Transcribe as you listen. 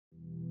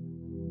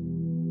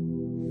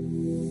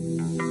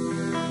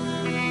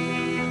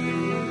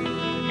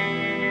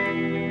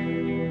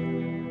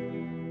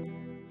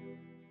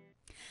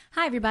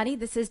Hi everybody,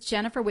 this is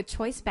Jennifer with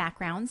Choice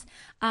Backgrounds,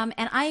 and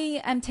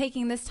I am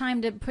taking this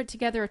time to put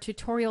together a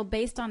tutorial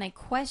based on a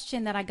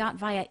question that I got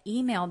via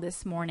email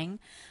this morning.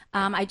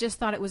 I just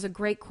thought it was a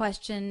great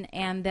question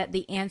and that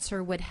the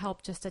answer would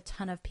help just a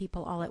ton of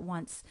people all at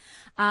once.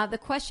 The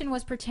question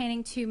was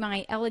pertaining to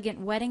my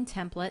elegant wedding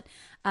template.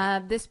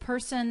 This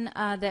person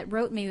that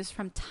wrote me was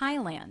from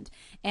Thailand,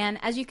 and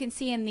as you can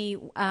see in the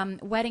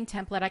wedding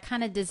template, I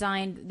kind of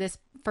designed this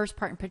first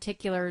part in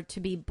particular to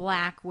be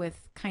black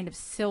with kind of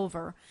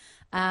silver.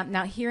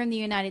 Now here in the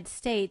United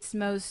States,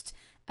 most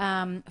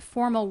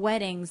formal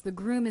weddings, the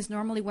groom is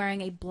normally wearing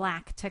a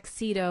black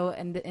tuxedo,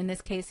 and in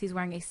this case he's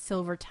wearing a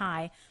silver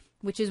tie,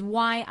 which is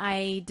why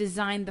I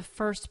designed the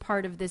first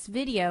part of this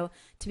video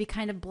to be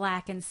kind of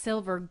black and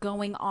silver,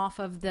 going off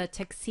of the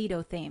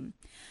tuxedo theme.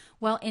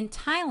 Well, in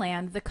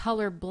Thailand, the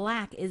color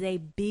black is a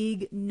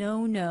big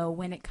no-no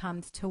when it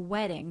comes to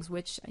weddings,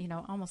 which, you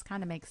know, almost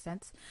kind of makes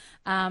sense.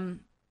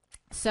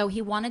 So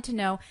he wanted to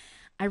know,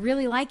 I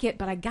really like it,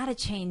 but I got to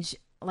change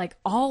like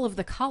all of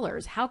the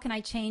colors. How can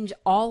I change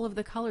all of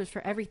the colors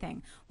for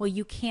everything? Well,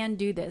 you can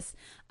do this.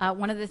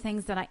 One of the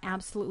things that I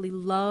absolutely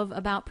love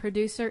about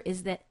Producer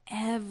is that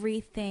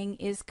everything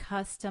is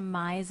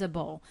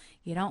customizable.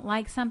 You don't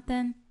like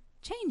something,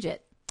 change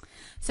it.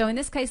 So in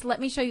this case, let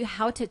me show you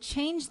how to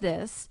change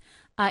this.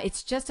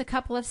 It's just a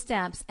couple of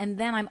steps, and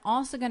then I'm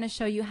also going to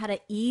show you how to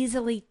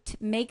easily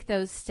make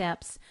those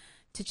steps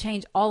to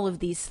change all of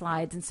these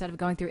slides instead of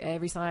going through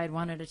every slide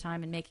one at a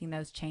time and making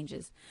those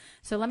changes.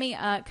 So let me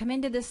come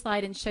into this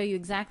slide and show you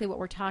exactly what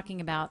we're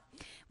talking about.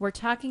 We're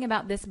talking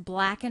about this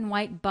black and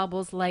white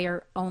bubbles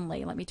layer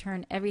only. Let me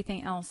turn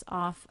everything else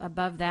off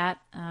above that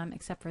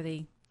except for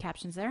the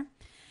captions there.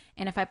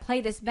 And if I play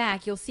this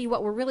back, you'll see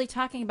what we're really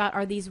talking about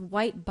are these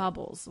white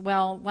bubbles.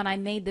 Well, when I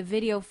made the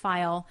video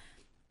file,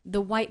 the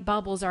white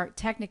bubbles are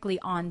technically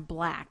on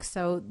black.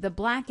 So the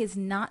black is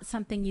not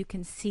something you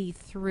can see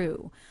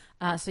through.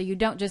 So you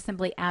don't just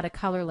simply add a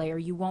color layer.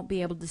 You won't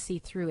be able to see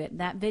through it.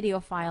 That video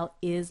file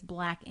is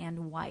black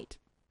and white.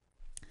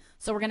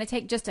 So we're going to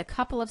take just a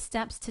couple of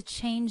steps to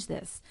change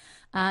this.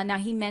 Now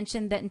he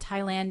mentioned that in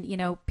Thailand, you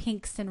know,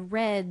 pinks and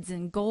reds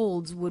and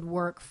golds would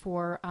work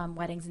for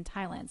weddings in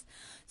Thailand.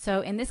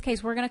 So in this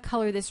case, we're going to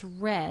color this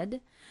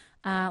red.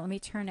 Let me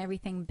turn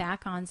everything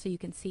back on so you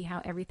can see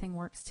how everything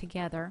works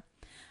together.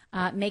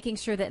 Making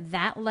sure that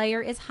that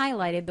layer is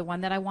highlighted, the one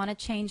that I want to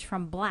change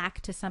from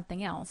black to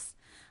something else.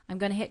 I'm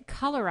going to hit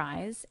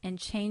colorize and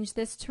change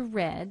this to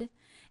red,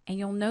 and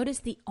you'll notice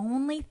the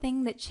only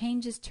thing that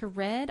changes to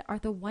red are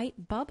the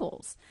white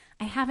bubbles.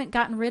 I haven't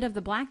gotten rid of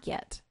the black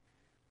yet.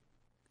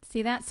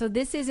 See that? So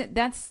this isn't,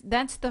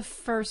 that's the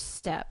first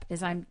step,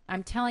 is I'm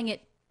telling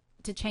it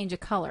to change a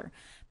color,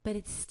 but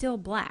it's still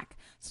black.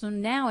 So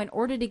now in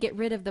order to get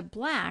rid of the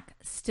black,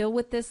 still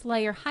with this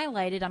layer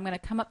highlighted, I'm going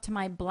to come up to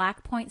my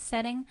black point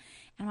setting,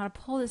 and I'm going to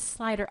pull this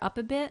slider up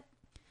a bit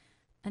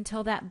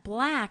until that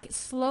black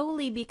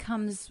slowly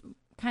becomes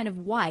kind of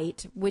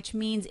white, which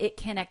means it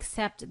can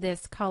accept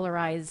this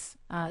colorize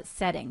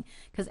setting,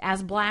 because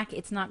as black,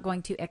 it's not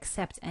going to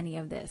accept any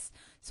of this.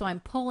 So I'm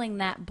pulling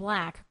that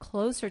black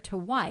closer to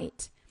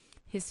white.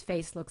 His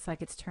face looks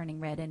like it's turning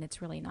red, and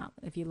it's really not.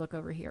 If you look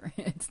over here,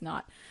 it's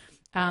not.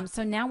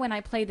 So now when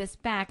I play this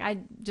back, I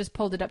just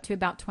pulled it up to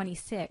about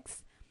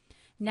 26.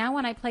 Now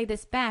when I play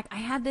this back, I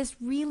have this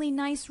really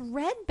nice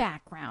red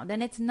background,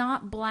 and it's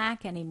not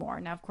black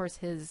anymore. Now, of course,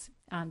 his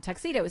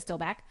tuxedo is still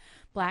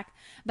black,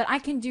 but I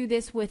can do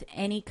this with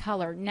any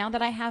color. Now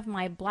that I have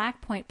my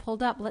black point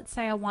pulled up, let's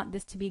say I want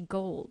this to be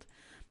gold.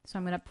 So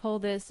I'm going to pull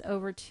this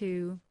over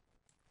to,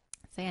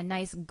 say, a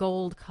nice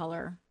gold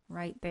color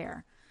right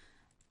there.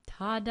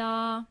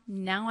 Ta-da!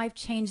 Now I've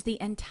changed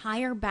the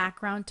entire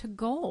background to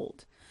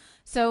gold.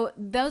 So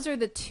those are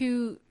the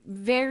two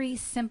very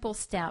simple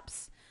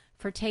steps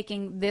for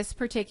taking this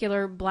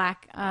particular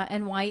black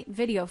and white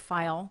video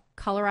file,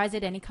 colorize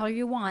it any color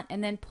you want,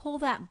 and then pull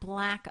that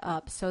black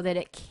up so that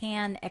it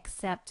can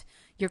accept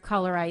your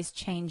colorized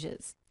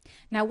changes.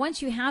 Now,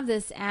 once you have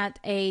this at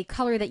a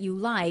color that you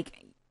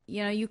like,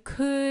 you know, you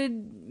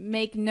could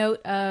make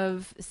note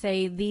of,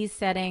 say, these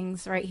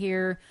settings right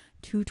here,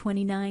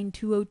 229,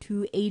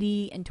 202,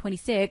 80, and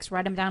 26,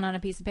 write them down on a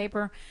piece of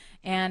paper,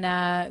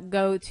 and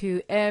go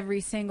to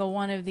every single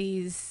one of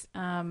these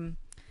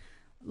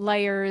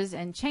layers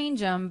and change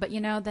them, but you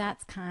know,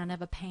 that's kind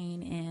of a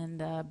pain in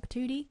the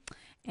patootie,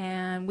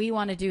 and we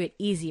want to do it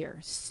easier.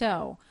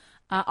 So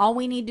all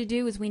we need to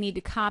do is we need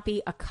to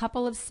copy a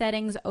couple of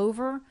settings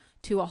over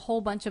to a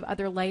whole bunch of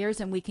other layers,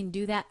 and we can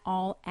do that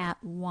all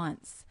at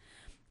once.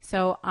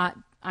 So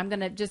I'm going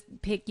to just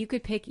pick, you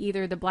could pick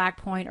either the black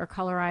point or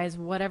colorize,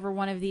 whatever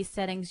one of these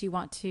settings you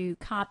want to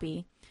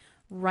copy.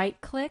 Right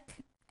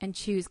click and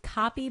choose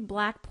copy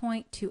black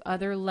point to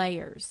other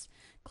layers.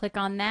 Click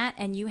on that,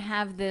 and you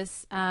have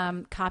this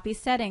copy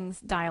settings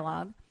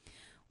dialog.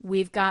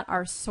 We've got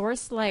our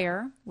source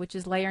layer, which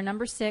is layer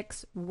number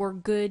 6. We're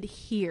good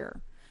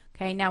here.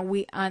 Okay, now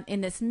we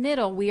in this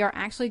middle, we are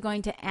actually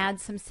going to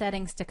add some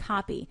settings to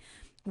copy.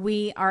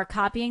 We are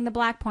copying the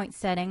black point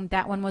setting.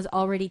 That one was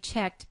already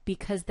checked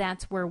because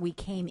that's where we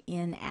came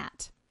in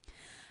at.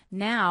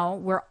 Now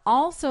we're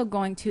also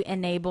going to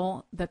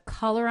enable the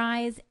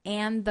colorize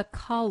and the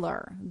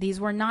color. These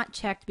were not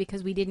checked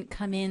because we didn't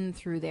come in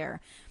through there.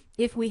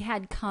 If we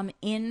had come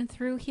in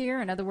through here,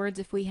 in other words,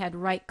 if we had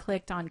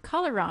right-clicked on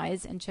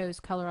colorize and chose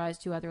colorize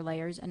to other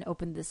layers and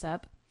opened this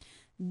up,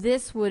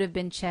 this would have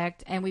been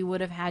checked and we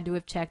would have had to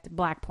have checked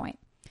black point.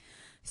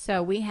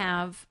 So we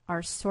have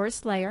our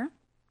source layer.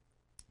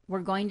 We're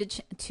going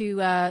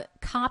to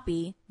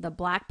copy the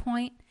black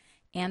point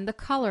and the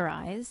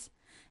colorize.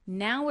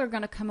 Now we're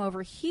going to come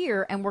over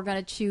here and we're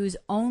going to choose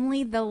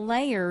only the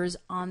layers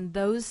on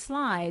those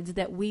slides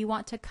that we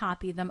want to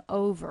copy them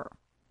over.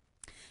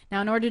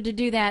 Now in order to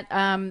do that,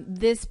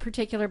 this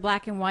particular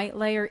black and white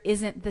layer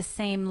isn't the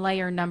same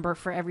layer number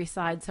for every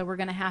slide, so we're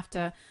going to have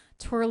to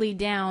twirly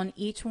down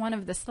each one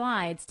of the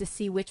slides to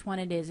see which one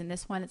it is. In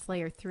this one it's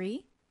layer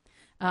 3,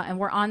 and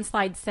we're on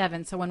slide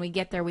 7, so when we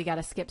get there we got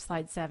to skip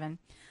slide 7.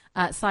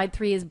 Slide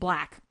 3 is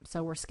black,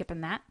 so we're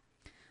skipping that.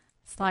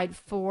 Slide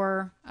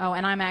 4, oh,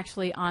 and I'm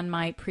actually on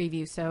my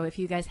preview, so if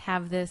you guys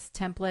have this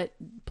template,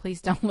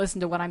 please don't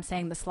listen to what I'm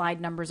saying the slide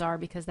numbers are,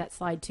 because that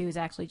slide 2 is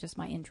actually just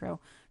my intro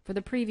for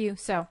the preview.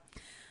 So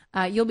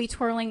you'll be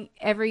twirling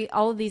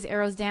all of these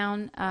arrows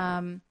down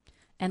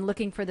and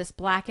looking for this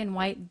black and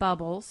white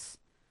bubbles,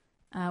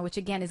 which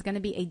again is going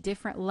to be a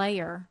different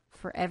layer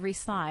for every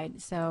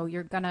slide. So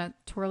you're going to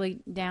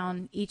twirly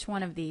down each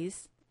one of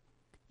these.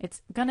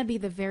 It's going to be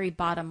the very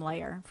bottom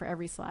layer for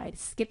every slide.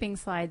 Skipping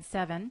slide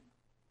 7.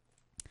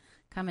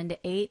 Coming to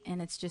 8,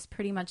 and it's just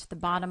pretty much the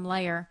bottom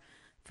layer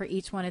for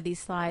each one of these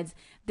slides.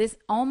 This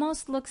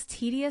almost looks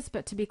tedious,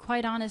 but to be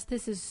quite honest,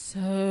 this is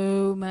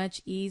so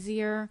much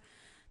easier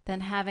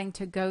than having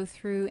to go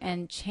through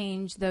and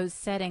change those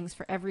settings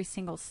for every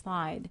single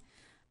slide.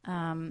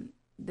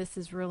 This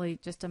is really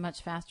just a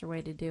much faster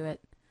way to do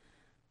it.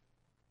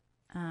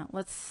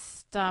 Let's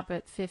stop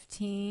at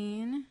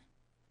 15,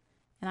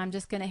 and I'm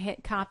just going to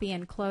hit copy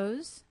and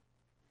close.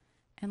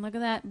 And look at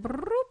that.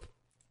 Broop.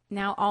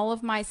 Now all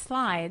of my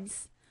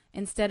slides,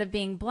 instead of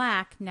being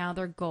black, now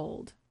they're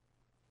gold.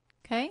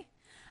 Okay?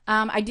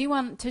 I do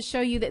want to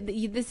show you that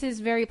this is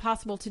very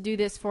possible to do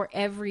this for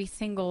every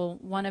single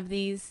one of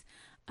these.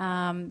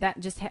 That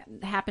just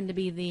happened to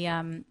be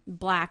the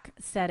black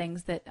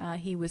settings that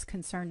he was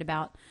concerned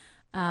about.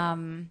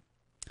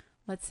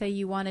 Let's say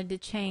you wanted to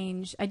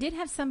change. I did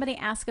have somebody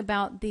ask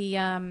about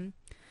the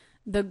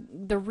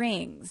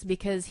rings,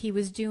 because he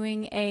was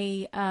doing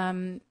a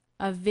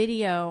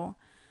video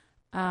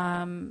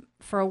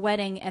for a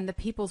wedding, and the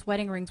people's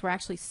wedding rings were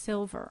actually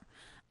silver.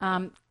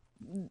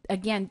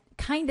 Again,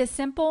 kind of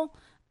simple.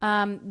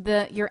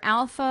 Your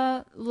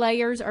alpha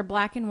layers are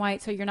black and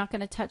white, so you're not going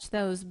to touch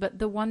those, but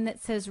the one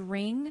that says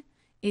ring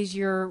is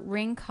your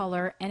ring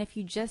color, and if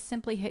you just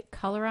simply hit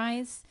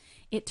colorize,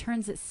 it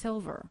turns it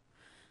silver.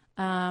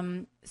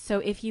 So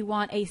if you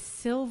want a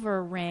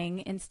silver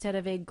ring instead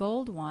of a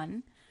gold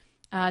one,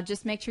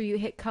 just make sure you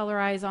hit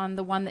colorize on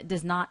the one that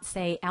does not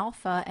say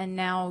alpha, and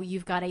now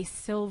you've got a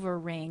silver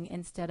ring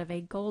instead of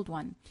a gold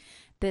one.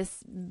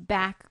 This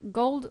back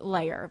gold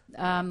layer,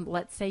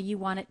 let's say you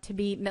want it to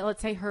be,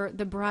 let's say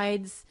the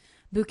bride's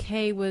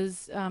bouquet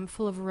was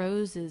full of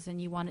roses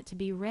and you want it to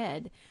be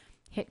red.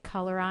 Hit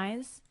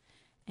colorize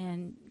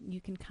and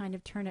you can kind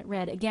of turn it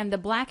red. Again, the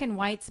black and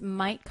whites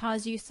might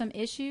cause you some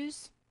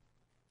issues.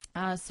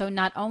 So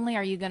not only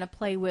are you going to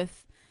play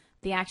with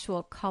the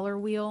actual color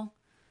wheel,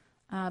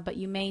 but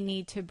you may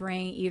need to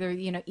bring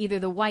either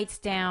the whites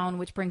down,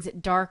 which brings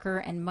it darker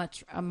and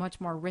a much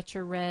more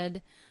richer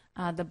red.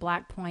 The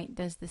black point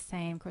does the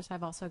same. Of course,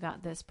 I've also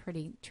got this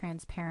pretty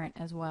transparent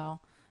as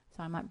well,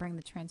 so I might bring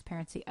the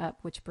transparency up,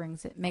 which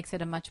makes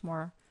it a much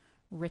more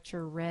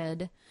richer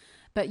red.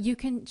 But you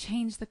can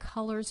change the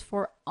colors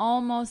for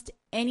almost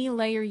any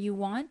layer you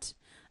want.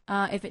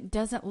 If it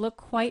doesn't look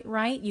quite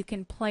right, you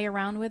can play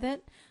around with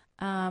it.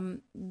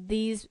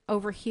 These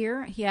over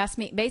here, he asked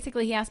me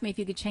if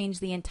you could change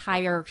the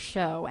entire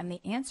show, and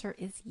the answer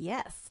is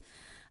yes.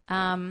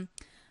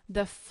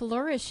 The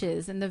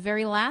flourishes in the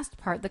very last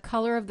part, the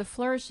color of the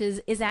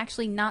flourishes is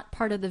actually not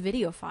part of the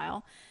video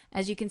file.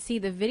 As you can see,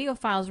 the video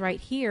file is right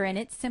here, and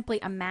it's simply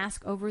a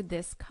mask over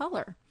this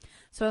color.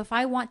 So if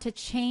I want to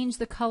change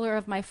the color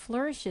of my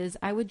flourishes,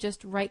 I would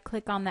just right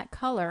click on that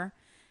color,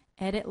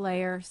 edit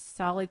layer,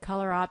 solid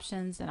color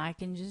options, and I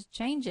can just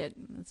change it.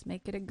 Let's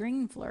make it a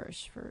green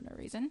flourish for no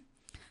reason.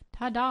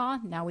 Ta-da!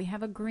 Now we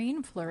have a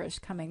green flourish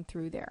coming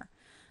through there.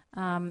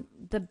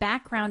 The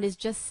background is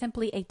just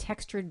simply a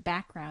textured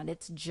background.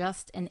 It's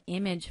just an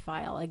image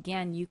file.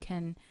 Again, you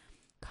can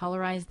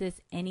colorize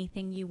this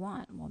anything you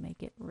want. We'll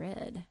make it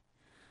red.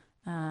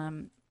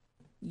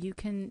 You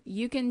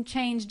can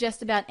change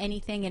just about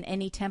anything in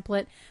any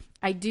template.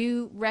 I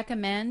do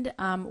recommend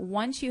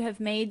once you have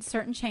made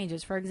certain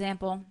changes, for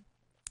example,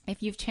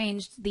 if you've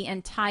changed the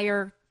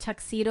entire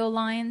tuxedo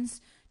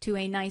lines to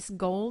a nice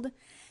gold,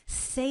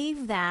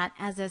 save that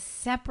as a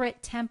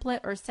separate template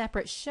or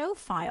separate show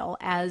file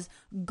as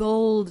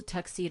gold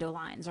tuxedo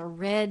lines or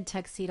red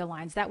tuxedo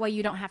lines. That way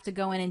you don't have to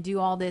go in and do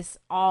all this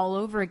all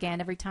over again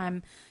every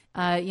time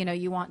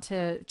you want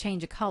to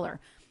change a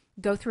color.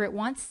 go through it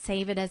once,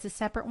 save it as a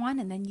separate one,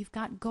 and then you've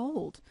got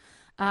gold.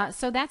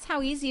 So that's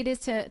how easy it is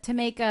to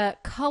make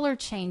color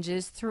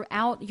changes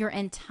throughout your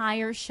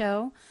entire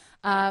show,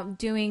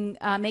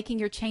 making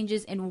your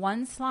changes in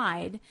one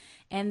slide.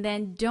 And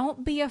then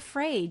don't be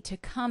afraid to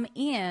come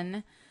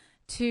in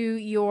to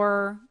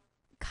your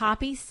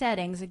copy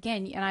settings.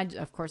 Again, and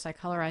of course, I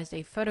colorized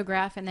a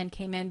photograph and then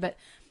came in. But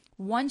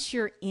once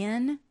you're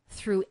in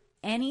through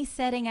any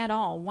setting at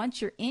all,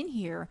 once you're in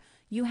here,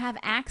 you have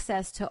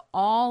access to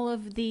all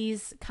of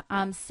these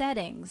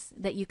settings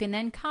that you can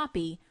then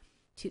copy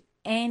to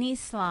any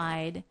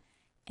slide,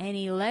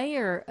 any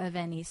layer of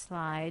any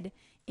slide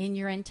in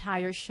your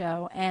entire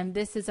show. And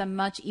this is a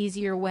much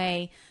easier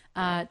way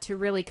to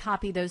really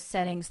copy those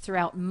settings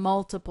throughout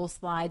multiple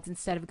slides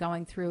instead of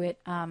going through it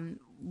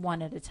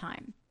one at a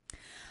time.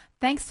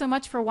 Thanks so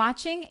much for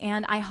watching,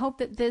 and I hope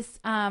that this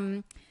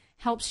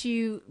helps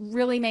you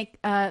really make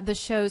the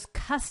shows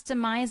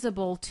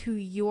customizable to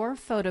your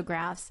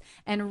photographs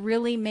and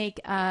really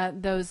make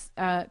those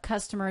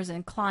customers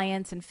and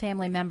clients and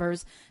family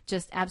members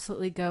just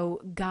absolutely go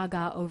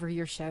gaga over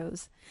your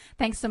shows.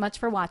 Thanks so much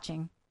for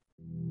watching.